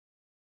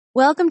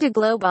Welcome to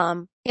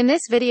Glowbom. In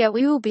this video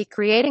we will be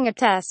creating a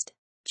test.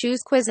 Choose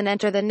quiz and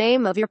enter the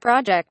name of your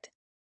project.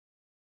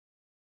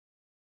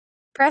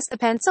 Press the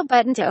pencil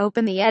button to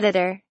open the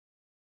editor.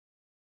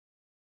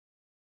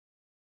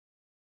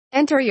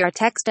 Enter your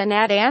text and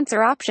add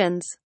answer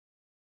options.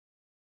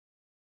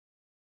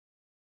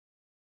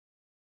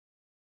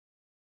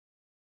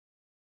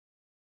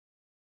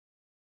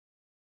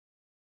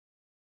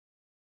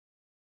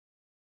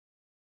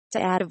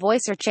 To add a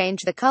voice or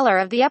change the color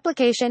of the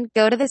application,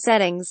 go to the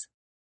settings.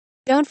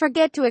 Don't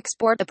forget to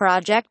export the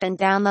project and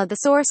download the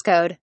source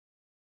code.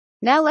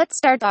 Now let's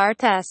start our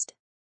test.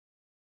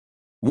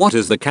 What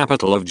is the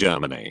capital of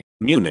Germany?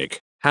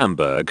 Munich,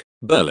 Hamburg,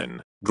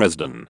 Berlin,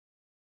 Dresden.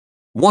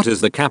 What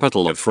is the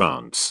capital of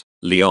France?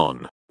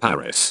 Lyon,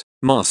 Paris,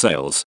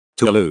 Marseille,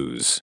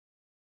 Toulouse.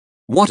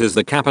 What is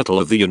the capital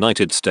of the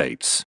United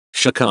States?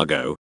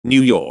 Chicago,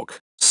 New York,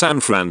 San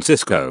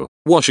Francisco,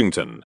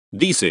 Washington,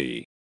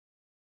 D.C.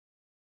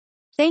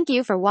 Thank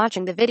you for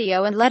watching the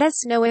video and let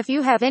us know if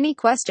you have any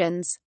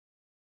questions.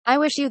 I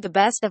wish you the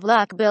best of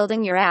luck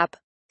building your app.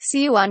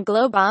 See you on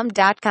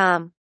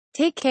glowbom.com.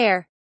 Take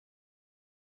care.